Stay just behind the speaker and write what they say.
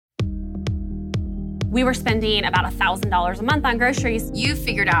We were spending about $1,000 a month on groceries. You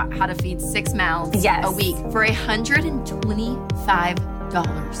figured out how to feed 6 mouths Yes. a week for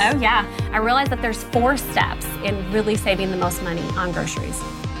 $125. Oh yeah. I realized that there's 4 steps in really saving the most money on groceries.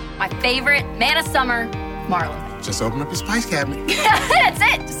 My favorite man of summer, Marlon. Just open up your spice cabinet. That's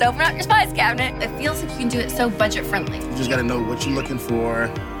it. Just open up your spice cabinet. It feels like you can do it so budget friendly. You just gotta know what you're looking for,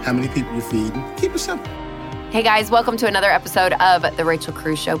 how many people you're feeding. Keep it simple. Hey guys, welcome to another episode of the Rachel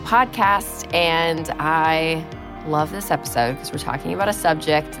Cruze Show podcast. And I love this episode because we're talking about a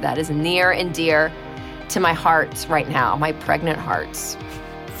subject that is near and dear to my heart right now, my pregnant heart.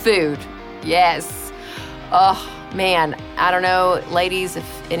 Food. Yes. Oh, man. I don't know, ladies,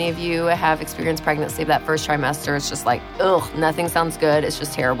 if any of you have experienced pregnancy that first trimester, it's just like, ugh, nothing sounds good. It's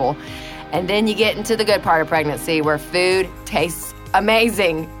just terrible. And then you get into the good part of pregnancy where food tastes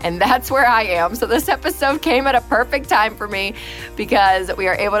amazing. And that's where I am. So this episode came at a perfect time for me because we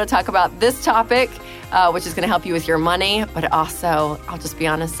are able to talk about this topic, which is going to help you with your money. But also, I'll just be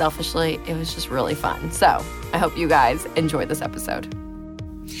honest, selfishly, it was just really fun. So I hope you guys enjoy this episode.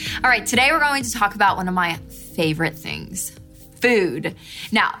 All right, today we're going to talk about one of my favorite things, food.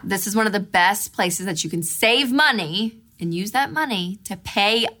 Now, this is one of the best places that you can save money and use that money to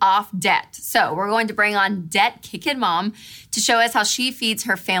pay off debt. So we're going to bring on Debt Kickin' Mom to show us how she feeds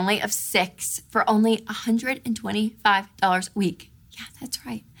her family of 6 for only $125 a week. Yeah, that's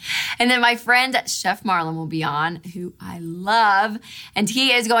right. And then my friend Chef Marlon will be on, who I love, and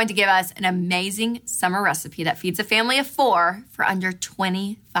he is going to give us an amazing summer recipe that feeds a family of 4 for under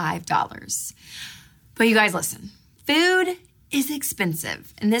 $25. But you guys listen, food is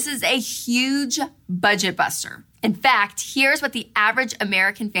expensive, and this is a huge budget buster. In fact, here's what the average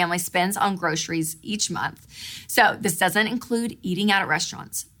American family spends on groceries each month. So this doesn't include eating out at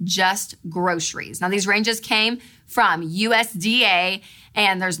restaurants, just groceries. Now, these ranges came from USDA,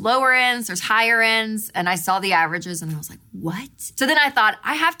 and there's lower ends, there's higher ends, and I saw the averages, and I was like, what? So then I thought,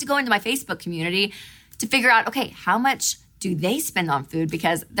 I have to go into my Facebook community to figure out, okay, how much do they spend on food,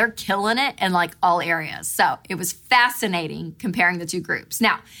 because they're killing it in like all areas. So it was fascinating comparing the two groups.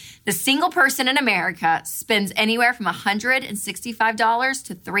 Now, the single person in America spends anywhere from $165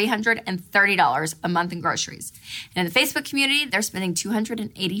 to $330 a month in groceries. And in the Facebook community, they're spending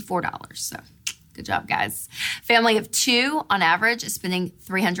 $284. So good job, guys. Family of 2 on average is spending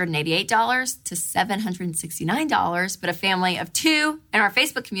 $388 to $769, but a family of 2 in our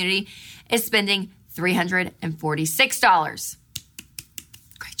Facebook community is spending $346.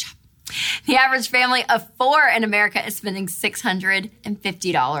 Great job. The average family of 4 in America is spending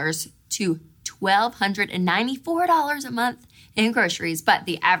 $650 to $1,294 a month in groceries, but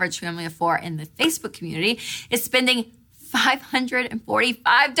the average family of 4 in the Facebook community is spending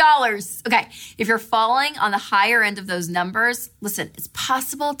 $545. Okay, if you're falling on the higher end of those numbers, listen, it's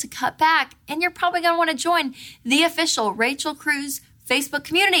possible to cut back, and you're probably going to want to join the official Rachel Cruze Facebook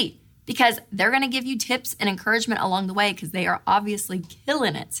community, because they're going to give you tips and encouragement along the way, because they are obviously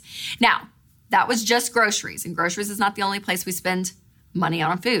killing it. Now, that was just groceries, and groceries is not the only place we spend money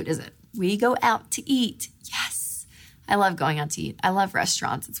on food, is it? We go out to eat. Yes, I love going out to eat. I love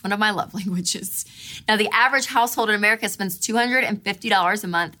restaurants. It's one of my love languages. Now, the average household in America spends $250 a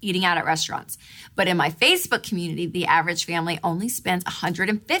month eating out at restaurants. But in my Facebook community, the average family only spends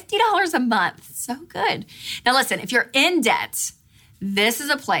 $150 a month. So good. Now, listen, if you're in debt, this is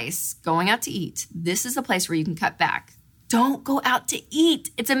a place, going out to eat, this is a place where you can cut back. Don't go out to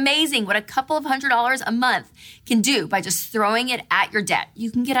eat. It's amazing what a couple of $100s a month can do by just throwing it at your debt. You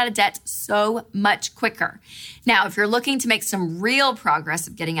can get out of debt so much quicker. Now, if you're looking to make some real progress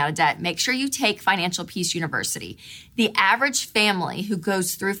of getting out of debt, make sure you take Financial Peace University. The average family who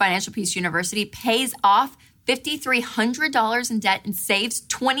goes through Financial Peace University pays off $5,300 in debt and saves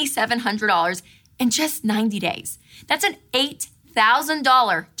 $2,700 in just 90 days. That's an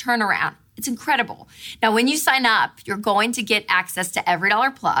 $8,000 turnaround. It's incredible. Now, when you sign up, you're going to get access to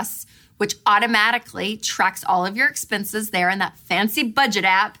EveryDollar Plus, which automatically tracks all of your expenses there in that fancy budget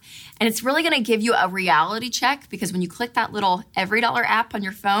app. And it's really going to give you a reality check, because when you click that little EveryDollar app on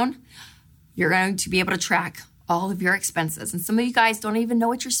your phone, you're going to be able to track all of your expenses. And some of you guys don't even know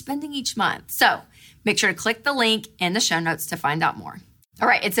what you're spending each month. So make sure to click the link in the show notes to find out more. All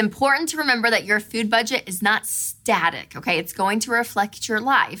right, it's important to remember that your food budget is not static, okay? It's going to reflect your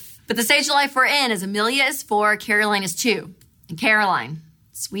life. But the stage of life we're in is Amelia is 4, Caroline is 2. And Caroline,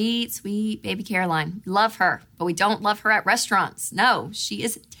 sweet, sweet baby Caroline, we love her, but we don't love her at restaurants. No, she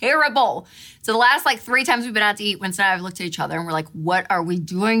is terrible. So the last 3 times we've been out to eat, Winston and I have looked at each other and we're like, what are we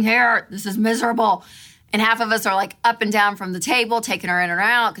doing here? This is miserable. And half of us are up and down from the table, taking her in and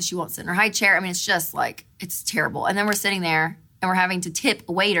out because she won't sit in her high chair. I mean, it's just it's terrible. And then we're sitting there and we're having to tip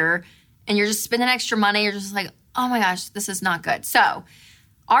a waiter, and you're just spending extra money. You're just like, oh my gosh, this is not good. So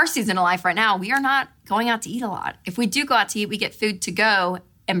our season of life right now, we are not going out to eat a lot. If we do go out to eat, we get food to go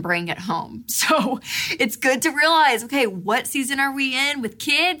and bring it home. So it's good to realize, okay, what season are we in with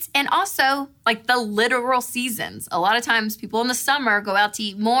kids? And also like the literal seasons. A lot of times people in the summer go out to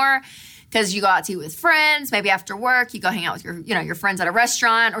eat more because you go out to eat with friends. Maybe after work, you go hang out with your friends at a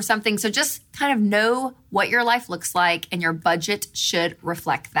restaurant or something. So just kind of know what your life looks like, and your budget should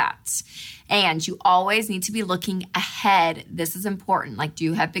reflect that. And you always need to be looking ahead. This is important. Like, do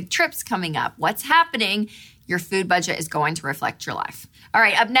you have big trips coming up? What's happening? Your food budget is going to reflect your life. All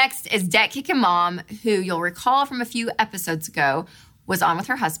right, up next is Debt Kicking Mom, who you'll recall from a few episodes ago was on with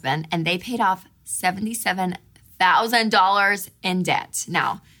her husband, and they paid off $77,000 in debt.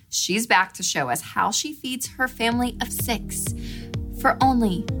 Now, she's back to show us how she feeds her family of 6 for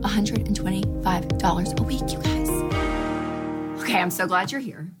only $125 a week, you guys. Okay, I'm so glad you're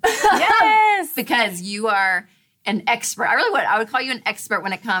here. Yes. Because you are an expert. I would call you an expert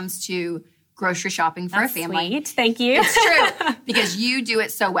when it comes to grocery shopping for That's a family. Sweet. Thank you. It's true because you do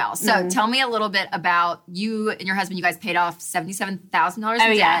it so well. So tell me a little bit about you and your husband. You guys paid off $77,000 in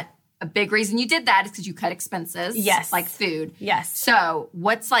debt. Yeah. A big reason you did that is because you cut expenses. Yes. Like food. Yes. So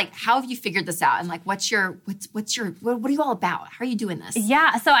how have you figured this out? And like, what are you all about? How are you doing this?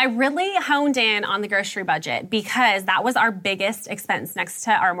 Yeah, so I really honed in on the grocery budget because that was our biggest expense next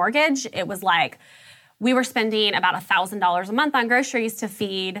to our mortgage. It was like we were spending about $1,000 a month on groceries to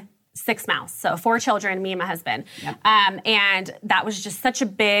feed 6 mouths. So 4 children, me and my husband. Yep. And that was just such a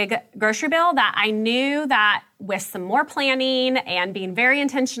big grocery bill that I knew that with some more planning and being very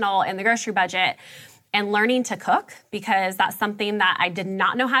intentional in the grocery budget and learning to cook, because that's something that I did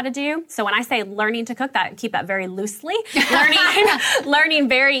not know how to do. So when I say learning to cook, keep that very loosely. Learning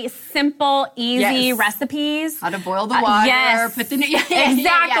very simple, easy recipes. How to boil the water. Yes. Put the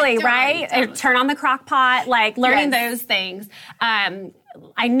exactly, right? Totally. Turn on the crock pot, like learning those things.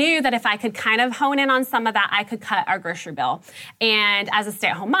 I knew that if I could kind of hone in on some of that, I could cut our grocery bill. And as a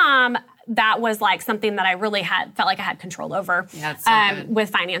stay-at-home mom, that was like something that I really felt like I had control over with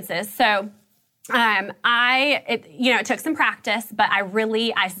finances. So it took some practice, but I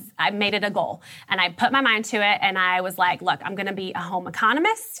made it a goal, and I put my mind to it, and I was like, look, I'm going to be a home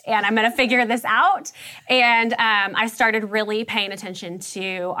economist, and I'm going to figure this out. And I started really paying attention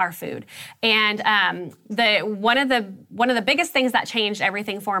to our food. And one of the biggest things that changed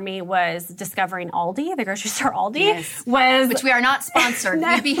everything for me was discovering Aldi, the grocery store Aldi, which we are not sponsored.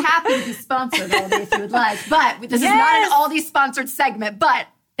 No. We'd be happy to be sponsored, Aldi, if you would like, but this is not an Aldi sponsored segment, but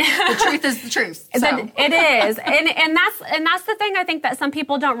the truth is the truth. So. It is. And that's the thing I think that some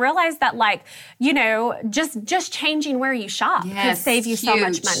people don't realize, that just changing where you shop can save you so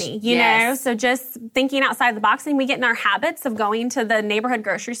much money, you know? So just thinking outside the box, and we get in our habits of going to the neighborhood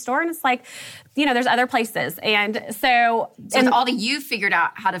grocery store, and it's like, there's other places. And so with Aldi, you figured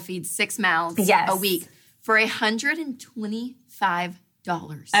out how to feed 6 mouths a week for $125.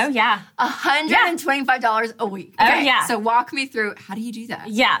 Oh, yeah. $125 a week. Okay. Oh, yeah. So walk me through, how do you do that?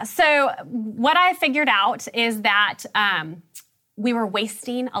 Yeah. So what I figured out is that we were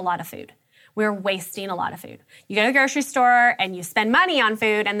wasting a lot of food. You go to the grocery store and you spend money on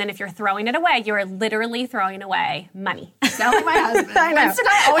food, and then if you're throwing it away, you're literally throwing away money. Sound like my husband. I know. Winston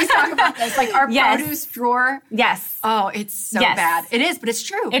and I always talk about this. Like our produce drawer. Yes. Oh, it's so bad. It is, but it's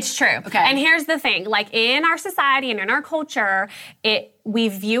true. It's true. Okay. And here's the thing. Like in our society and in our culture, we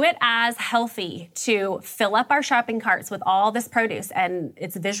view it as healthy to fill up our shopping carts with all this produce, and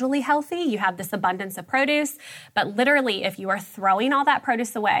it's visually healthy. You have this abundance of produce, but literally if you are throwing all that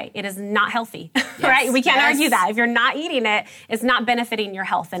produce away, it is not healthy, right? We can't argue that. If you're not eating it, it's not benefiting your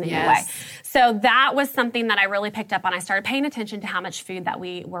health in any way. So that was something that I really picked up on. I started paying attention to how much food that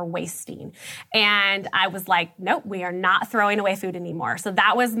we were wasting. And I was like, nope, we are not throwing away food anymore. So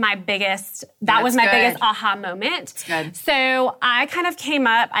that was my biggest aha moment. That's good. So I kind of came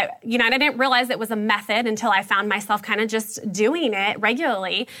up, I didn't realize it was a method until I found myself kind of just doing it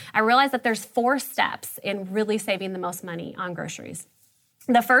regularly. I realized that there's 4 steps in really saving the most money on groceries.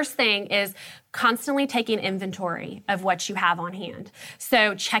 The first thing is constantly taking inventory of what you have on hand.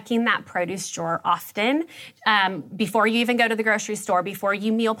 So checking that produce drawer often, before you even go to the grocery store, before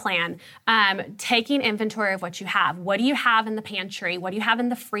you meal plan, taking inventory of what you have. What do you have in the pantry? What do you have in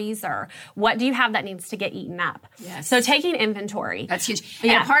the freezer? What do you have that needs to get eaten up? Yes. So taking inventory. That's huge.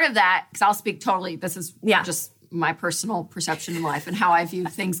 And part of that, because I'll speak totally, this is just my personal perception in life and how I view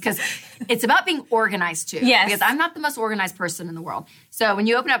things, because it's about being organized too. Yes. Because I'm not the most organized person in the world. So when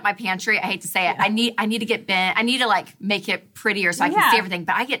you open up my pantry, I hate to say it, I need to get I need to like make it prettier so I can see everything.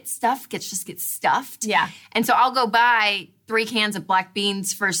 But I get stuff gets stuffed. Yeah. And so I'll go buy 3 cans of black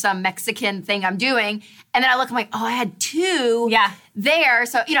beans for some Mexican thing I'm doing. And then I look, I'm like, oh, I had 2 there.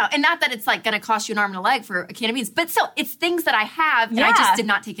 So, and not that it's like going to cost you an arm and a leg for a can of beans, but still, it's things that I have and I just did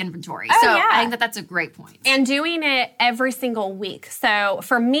not take inventory. So I think that that's a great point. And doing it every single week. So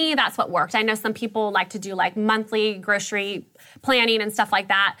for me, that's what worked. I know some people like to do like monthly grocery planning and stuff like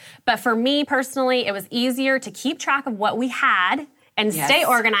that. But for me personally, it was easier to keep track of what we had and stay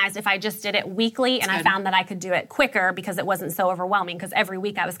organized if I just did it weekly. And I found that I could do it quicker because it wasn't so overwhelming, because every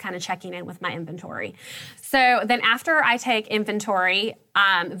week I was kind of checking in with my inventory. So then after I take inventory,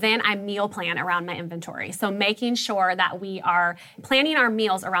 then I meal plan around my inventory. So making sure that we are planning our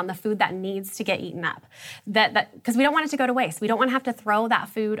meals around the food that needs to get eaten up. That because we don't want it to go to waste. We don't want to have to throw that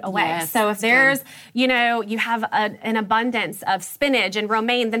food away. Yes, so if there's, you have an abundance of spinach and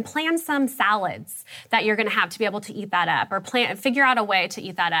romaine, then plan some salads that you're going to have to be able to eat that up, or figure out a way to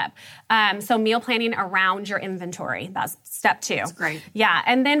eat that up. So meal planning around your inventory. That's step 2. That's great. Yeah.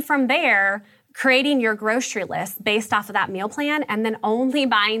 And then from there, creating your grocery list based off of that meal plan, and then only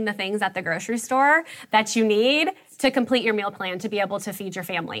buying the things at the grocery store that you need to complete your meal plan to be able to feed your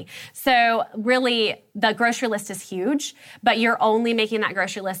family. So really, the grocery list is huge, but you're only making that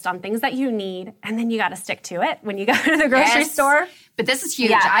grocery list on things that you need, and then you got to stick to it when you go to the grocery store. But this is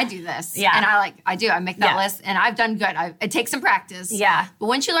huge. I do this. Yeah. And I make that list, and I've done good. It takes some practice. Yeah. But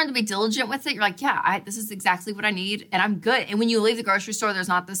once you learn to be diligent with it, you're like, this is exactly what I need, and I'm good. And when you leave the grocery store, there's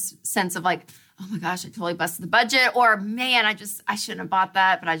not this sense of like, oh my gosh, I totally busted the budget, or man, I shouldn't have bought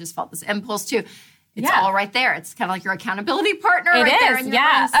that, but I just felt this impulse to. It's all right there. It's kind of like your accountability partner right there in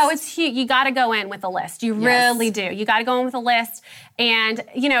your list. Oh, it's huge. You got to go in with a list. You really do. You got to go in with a list. And,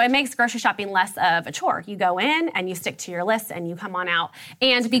 it makes grocery shopping less of a chore. You go in and you stick to your list and you come on out.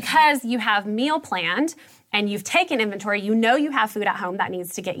 And because you have meal planned, and you've taken inventory, you have food at home that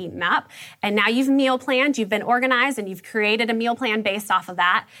needs to get eaten up. And now you've meal planned, you've been organized, and you've created a meal plan based off of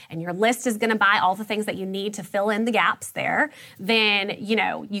that. And your list is going to buy all the things that you need to fill in the gaps there. Then,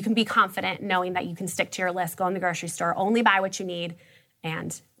 you can be confident knowing that you can stick to your list, go in the grocery store, only buy what you need,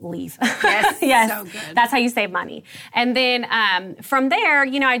 and leave. Yes, so good. That's how you save money. And then from there,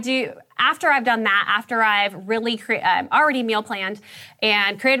 after I've done that, after I've really already meal planned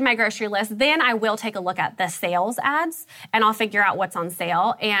and created my grocery list, then I will take a look at the sales ads, and I'll figure out what's on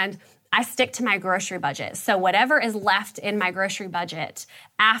sale. And I stick to my grocery budget. So whatever is left in my grocery budget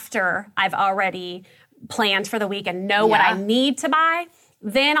after I've already planned for the week and know what I need to buy,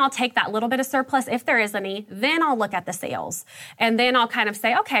 then I'll take that little bit of surplus, if there is any, then I'll look at the sales. And then I'll kind of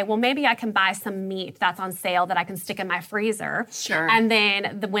say, okay, well, maybe I can buy some meat that's on sale that I can stick in my freezer. Sure. And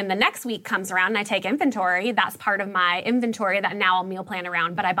then when the next week comes around and I take inventory, that's part of my inventory that now I'll meal plan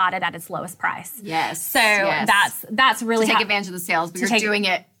around, but I bought it at its lowest price. Yes. So that's really to take advantage of the sales, but you're doing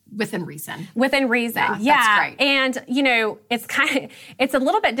it within reason. Within reason. Yeah. That's great. And, it's a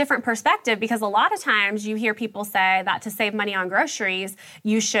little bit different perspective, because a lot of times you hear people say that to save money on groceries,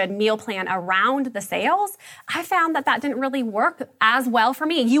 you should meal plan around the sales. I found that didn't really work as well for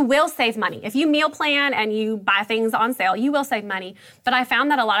me. You will save money. If you meal plan and you buy things on sale, you will save money. But I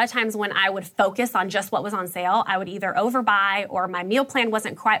found that a lot of times when I would focus on just what was on sale, I would either overbuy or my meal plan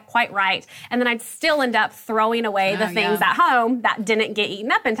wasn't quite right. And then I'd still end up throwing away the things at home that didn't get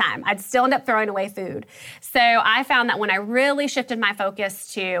eaten up in time. I'd still end up throwing away food. So I found that when I really shifted my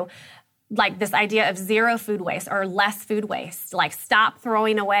focus to like this idea of zero food waste or less food waste, like stop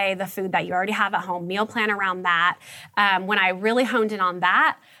throwing away the food that you already have at home, meal plan around that. When I really honed in on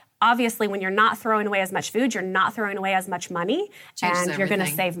that, obviously, when you're not throwing away as much food, you're not throwing away as much money, and you're going to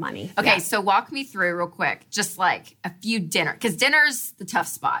save money. Okay, so walk me through real quick, just like a few dinner, because dinner's the tough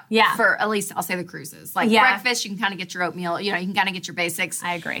spot. Yeah. For at least, I'll say the cruises. Like breakfast, you can kind of get your oatmeal, you can kind of get your basics.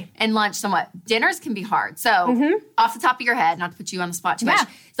 I agree. And lunch somewhat. Dinners can be hard. So off the top of your head, not to put you on the spot too much,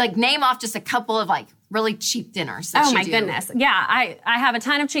 like name off just a couple of like really cheap dinners that you do. Goodness. Yeah, I have a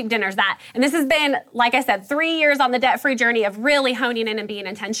ton of cheap dinners and this has been, like I said, 3 years on the debt-free journey of really honing in and being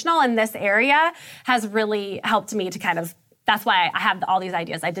intentional in this area has really helped me to kind of, that's why I have all these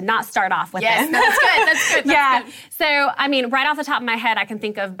ideas. I did not start off with this. That's good. That's good. So, right off the top of my head, I can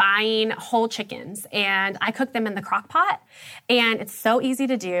think of buying whole chickens, and I cook them in the crock pot, and it's so easy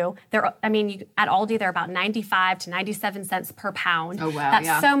to do. At Aldi, they're about 95 to 97 cents per pound. Oh, wow.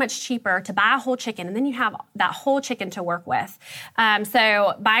 That's so much cheaper to buy a whole chicken, and then you have that whole chicken to work with.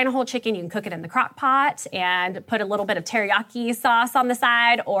 So buying a whole chicken, you can cook it in the crock pot and put a little bit of teriyaki sauce on the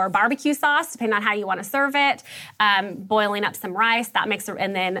side or barbecue sauce, depending on how you want to serve it. Boiling up some rice, that makes it,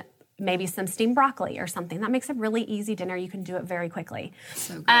 and then maybe some steamed broccoli or something. That makes a really easy dinner. You can do it very quickly.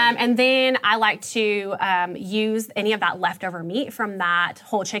 So good. And then I like to use any of that leftover meat from that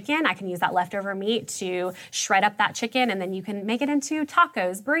whole chicken. I can use that leftover meat to shred up that chicken, and then you can make it into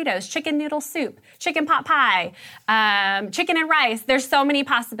tacos, burritos, chicken noodle soup, chicken pot pie, chicken and rice. There's so many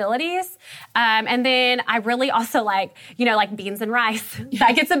possibilities. And then I really also like beans and rice.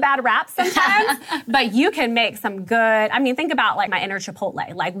 That gets a bad rap sometimes, but you can make some good, I mean, think about like my inner Chipotle.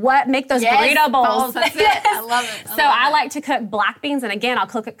 Like make those burrito bowls. That's it. I love it. I like to cook black beans, and again, I'll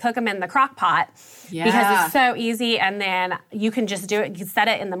cook them in the crock pot because it's so easy. And then you can just do it. You set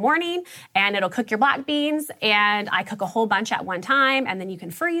it in the morning, and it'll cook your black beans. And I cook a whole bunch at one time, and then you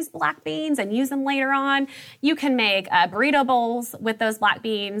can freeze black beans and use them later on. You can make burrito bowls with those black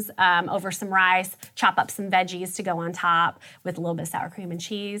beans over some rice. Chop up some veggies to go on top with a little bit of sour cream and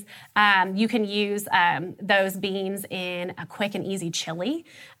cheese. You can use those beans in a quick and easy chili.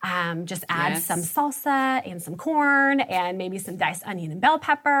 Just add some salsa and some corn and maybe some diced onion and bell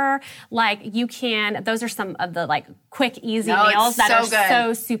pepper. Like you can, those are some of the like quick, easy meals that are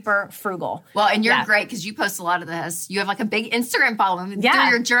so super frugal. Well, and you're great because you post a lot of this. You have like a big Instagram following through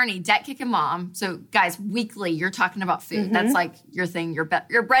your journey, Debt Kicking Mom. So guys, weekly, you're talking about food. Mm-hmm. That's like your thing, your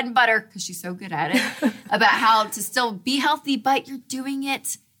bread and butter, because she's so good at it, about how to still be healthy, but you're doing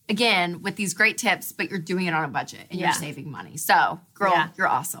it again with these great tips, but you're doing it on a budget and you're saving money. So girl, you're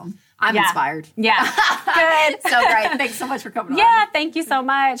awesome. I'm inspired. Yeah. Good. So great. Thanks so much for coming on. Yeah. Thank you so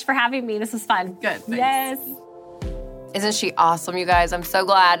much for having me. This was fun. Good. Thanks. Yes. Isn't she awesome, you guys? I'm so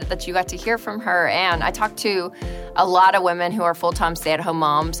glad that you got to hear from her. And I talked to a lot of women who are full-time stay-at-home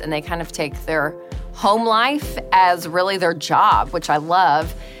moms, and they kind of take their home life as really their job, which I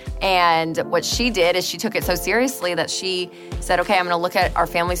love. And what she did is she took it so seriously that she said, okay, I'm going to look at our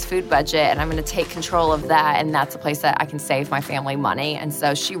family's food budget and I'm going to take control of that. And that's a place that I can save my family money. And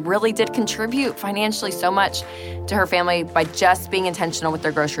so she really did contribute financially so much to her family by just being intentional with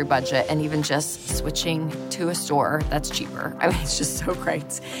their grocery budget and even just switching to a store that's cheaper. I mean, it's just so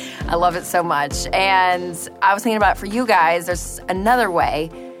great. I love it so much. And I was thinking about for you guys, there's another way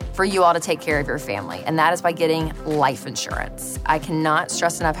for you all to take care of your family, and that is by getting life insurance. I cannot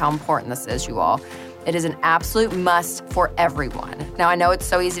stress enough how important this is, you all. It is an absolute must for everyone. Now, I know it's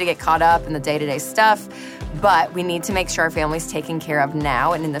so easy to get caught up in the day-to-day stuff, but we need to make sure our family's taken care of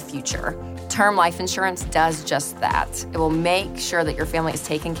now and in the future. Term life insurance does just that. It will make sure that your family is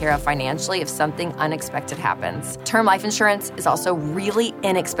taken care of financially if something unexpected happens. Term life insurance is also really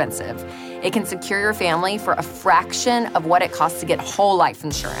inexpensive. It can secure your family for a fraction of what it costs to get whole life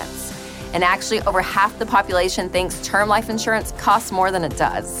insurance. And actually, over half the population thinks term life insurance costs more than it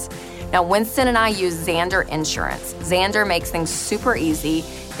does. Now, Winston and I use Zander Insurance. Zander makes things super easy.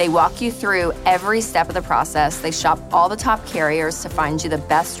 They walk you through every step of the process. They shop all the top carriers to find you the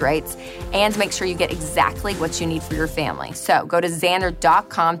best rates and make sure you get exactly what you need for your family. So go to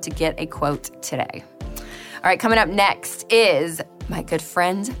Zander.com to get a quote today. All right, coming up next is my good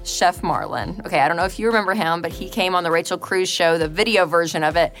friend, Chef Marlon. Okay, I don't know if you remember him, but he came on the Rachel Cruze Show, the video version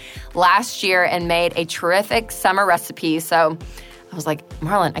of it, last year and made a terrific summer recipe. So I was like,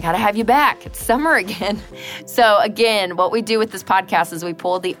 Marlon, I got to have you back. It's summer again. So again, what we do with this podcast is we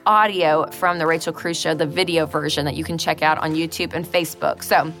pull the audio from the Rachel Cruze Show, the video version that you can check out on YouTube and Facebook.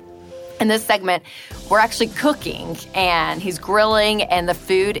 So in this segment, we're actually cooking and he's grilling and the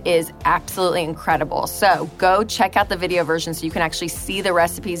food is absolutely incredible. So go check out the video version so you can actually see the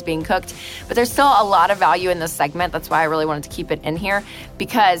recipes being cooked. But there's still a lot of value in this segment. That's why I really wanted to keep it in here,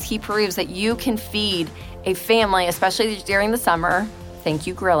 because he proves that you can feed a family, especially during the summer, thank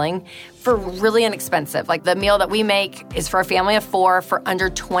you grilling, for really inexpensive. Like the meal that we make is for a family of 4 for under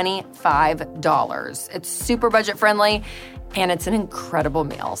 $25. It's super budget friendly and it's an incredible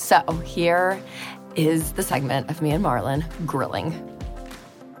meal. So here is the segment of me and Marlon grilling.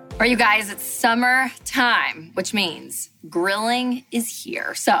 All right, you guys, it's summer time, which means grilling is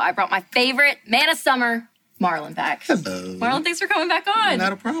here. So I brought my favorite man of summer, Marlon, back. Hello. Marlon, thanks for coming back on.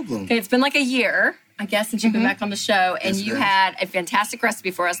 Not a problem. Okay, it's been like a year, I guess, since you've been back on the show, and you had a fantastic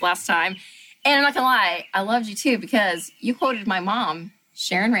recipe for us last time. And I'm not gonna lie, I loved you too, because you quoted my mom,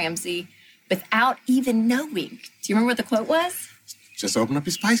 Sharon Ramsey, without even knowing. Do you remember what the quote was? Just open up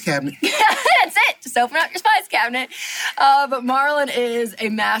your spice cabinet. That's it. Just open up your spice cabinet. But Marlon is a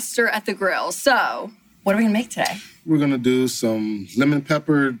master at the grill. So what are we gonna make today? We're going to do some lemon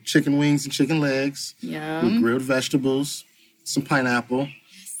pepper chicken wings and chicken legs. Yum. With grilled vegetables, some pineapple.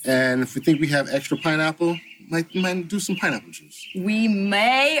 And if we think we have extra pineapple, might do some pineapple juice. We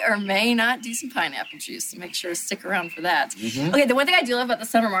may or may not do some pineapple juice, so make sure to stick around for that. Mm-hmm. Okay, the one thing I do love about the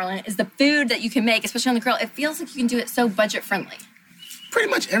summer, Marlon, is the food that you can make, especially on the grill. It feels like you can do it so budget friendly. Pretty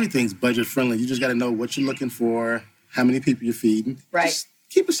much everything's budget friendly. You just got to know what you're looking for, how many people you're feeding. Right. Just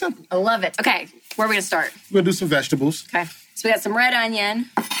keep it simple. I love it. Okay, where are we going to start? We're going to do some vegetables. Okay, so we got some red onion.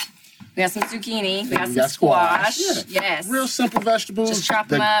 We got some zucchini. We got We some squash. Yeah. Yes. Real simple vegetables. Just chop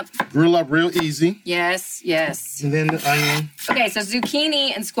that them up. Grill up real easy. Yes. And then the onion. Okay, so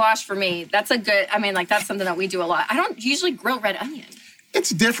zucchini and squash for me, that's a good, that's something that we do a lot. I don't usually grill red onion. It's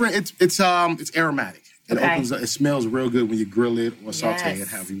different. It's aromatic. It Okay. opens up. It smells real good when you grill it or saute Yes. it,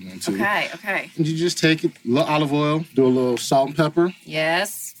 however you want to. Okay. And you just take it, a little olive oil, do a little salt and pepper,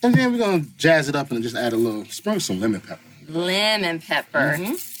 Yes. and then we're gonna jazz it up and just add sprinkle some lemon pepper. Lemon pepper.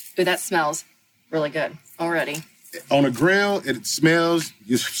 Mm-hmm. Ooh, that smells really good already. On a grill, it smells.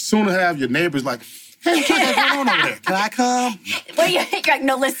 You soon have your neighbors like, "Hey, what's going on over there? Can I come?" What do you think?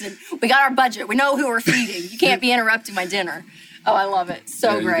 No, listen, we got our budget. We know who we're feeding. You can't be interrupting my dinner. Oh, I love it. So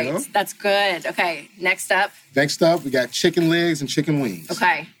There you great. go. That's good. Okay, next up. Next up, we got chicken legs and chicken wings.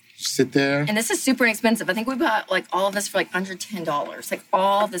 Okay. Sit there. And this is super inexpensive. I think we bought all of this for under $10.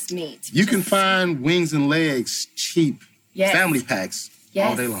 All this meat. You can find wings and legs cheap. Yes. Family packs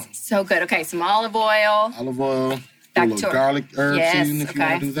all day long. So good. Okay, some olive oil. Olive oil. Back a to little it. garlic herb Yes, seasoning if you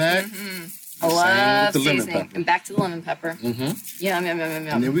want to do that. I love with the lemon seasoning. pepper. And back to the lemon pepper. Yum.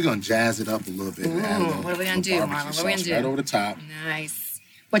 And then we're going to jazz it up a little bit. Add a little- what are we gonna little do, barbecue Marlon? What are we gonna sauce do? Right over the top. Nice.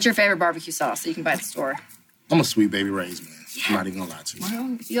 What's your favorite barbecue sauce that you can buy at the store? I'm a Sweet Baby Ray's, man. I'm not even going to lie to you.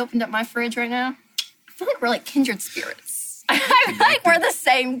 Well, if you opened up my fridge right now, I feel like we're like kindred spirits. I feel like we're the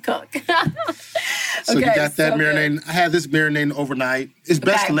same cook. So you got that so marinating. good. I had this marinating overnight. It's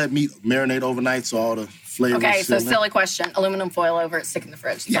best Okay. to let meat marinate overnight so all the flavors Okay, so seal in. silly question. Aluminum foil over it, stick in the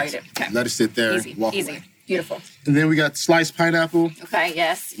fridge. That's all you Yes. do. Okay. Let it sit there. Easy. Walk Easy. away. Beautiful. And then we got sliced pineapple. Okay,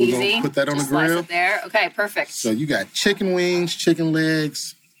 yes. We're gonna Easy. put that on Just the grill. Slice it there. Okay, perfect. So you got chicken wings, chicken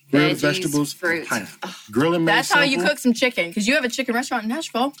legs, grilled Veggies, vegetables, fruit. and pineapple. Grill and made That's how you simple. cook some chicken, because you have a chicken restaurant in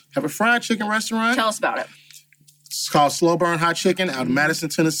Nashville. Have a fried chicken restaurant. Tell us about it. It's called Slow Burn Hot Chicken out of Madison,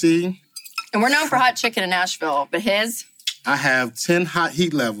 Tennessee. And we're known for hot chicken in Nashville, but his, I have 10 hot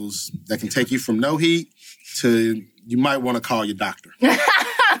heat levels that can take you from no heat to you might want to call your doctor.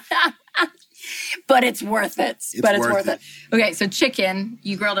 but it's worth it. But it's worth worth it. Okay, so chicken,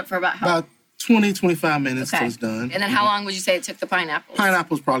 you grilled it for about how? About 20, 25 minutes Okay. till it's done. And then how long would you say it took the pineapple?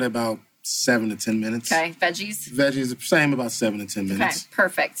 Pineapple's probably about 7 to 10 minutes. Okay, veggies. Veggies, same, about 7 to 10 Okay, minutes.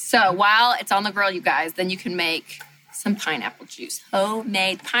 perfect. So while it's on the grill, you guys, then you can make some pineapple juice.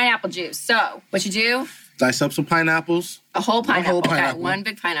 Homemade pineapple juice. So what you do, Dice up some pineapples, a whole pineapple. Okay, pineapple. one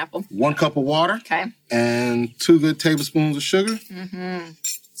big pineapple. 1 cup of water, Okay, and 2 good tablespoons of sugar.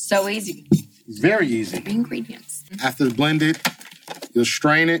 so easy. Very easy. Ingredients. After it's blended, you'll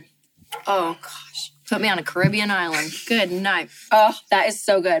strain it. Oh, gosh. Put me on a Caribbean island. Good night. Oh, that is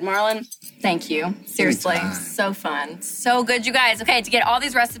so good. Marlon, thank you. Seriously. Anytime. So fun. So good, you guys. Okay, to get all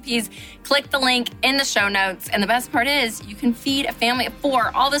these recipes, click the link in the show notes. And the best part is you can feed a family of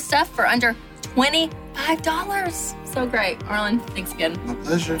 4 all this stuff for under $25. So great. Marlon, thanks again. My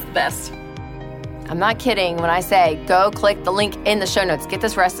pleasure. The best. I'm not kidding when I say go click the link in the show notes. Get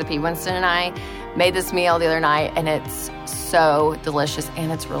this recipe. Winston and I made this meal the other night, and it's so delicious, and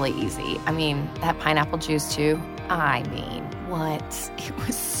it's really easy. I mean, that pineapple juice, too. I mean, what? It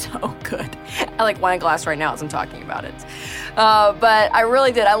was so good. I like wine glass right now as I'm talking about it. But I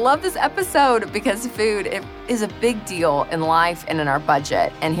really did. I love this episode because food it is a big deal in life and in our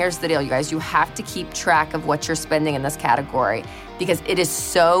budget. And here's the deal, you guys. You have to keep track of what you're spending in this category because it is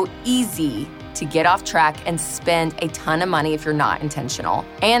so easy to get off track and spend a ton of money if you're not intentional.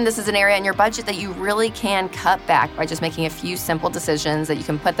 And this is an area in your budget that you really can cut back by just making a few simple decisions that you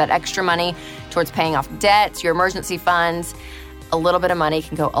can put that extra money towards paying off debts, your emergency funds. A little bit of money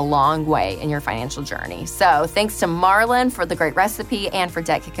can go a long way in your financial journey. So thanks to Marlon for the great recipe and for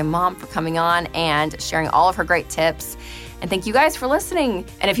Debt Kickin' Mom for coming on and sharing all of her great tips. And thank you guys for listening.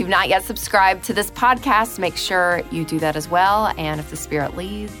 And if you've not yet subscribed to this podcast, make sure you do that as well. And if the spirit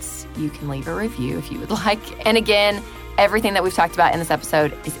leads, you can leave a review if you would like. And again, everything that we've talked about in this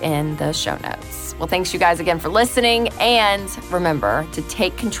episode is in the show notes. Well, thanks you guys again for listening. And remember to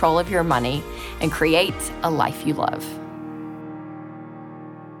take control of your money and create a life you love.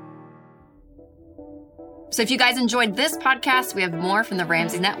 So if you guys enjoyed this podcast, we have more from the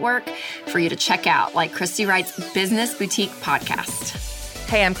Ramsey Network for you to check out, like Christy Wright's Business Boutique podcast.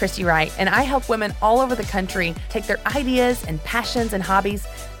 Hey, I'm Christy Wright, and I help women all over the country take their ideas and passions and hobbies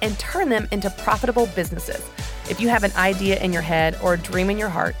and turn them into profitable businesses. If you have an idea in your head or a dream in your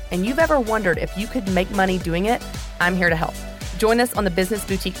heart, and you've ever wondered if you could make money doing it, I'm here to help. Join us on the Business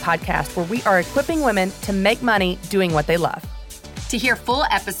Boutique podcast, where we are equipping women to make money doing what they love. To hear full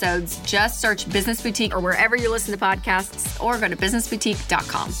episodes, just search Business Boutique or wherever you listen to podcasts, or go to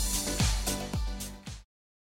businessboutique.com.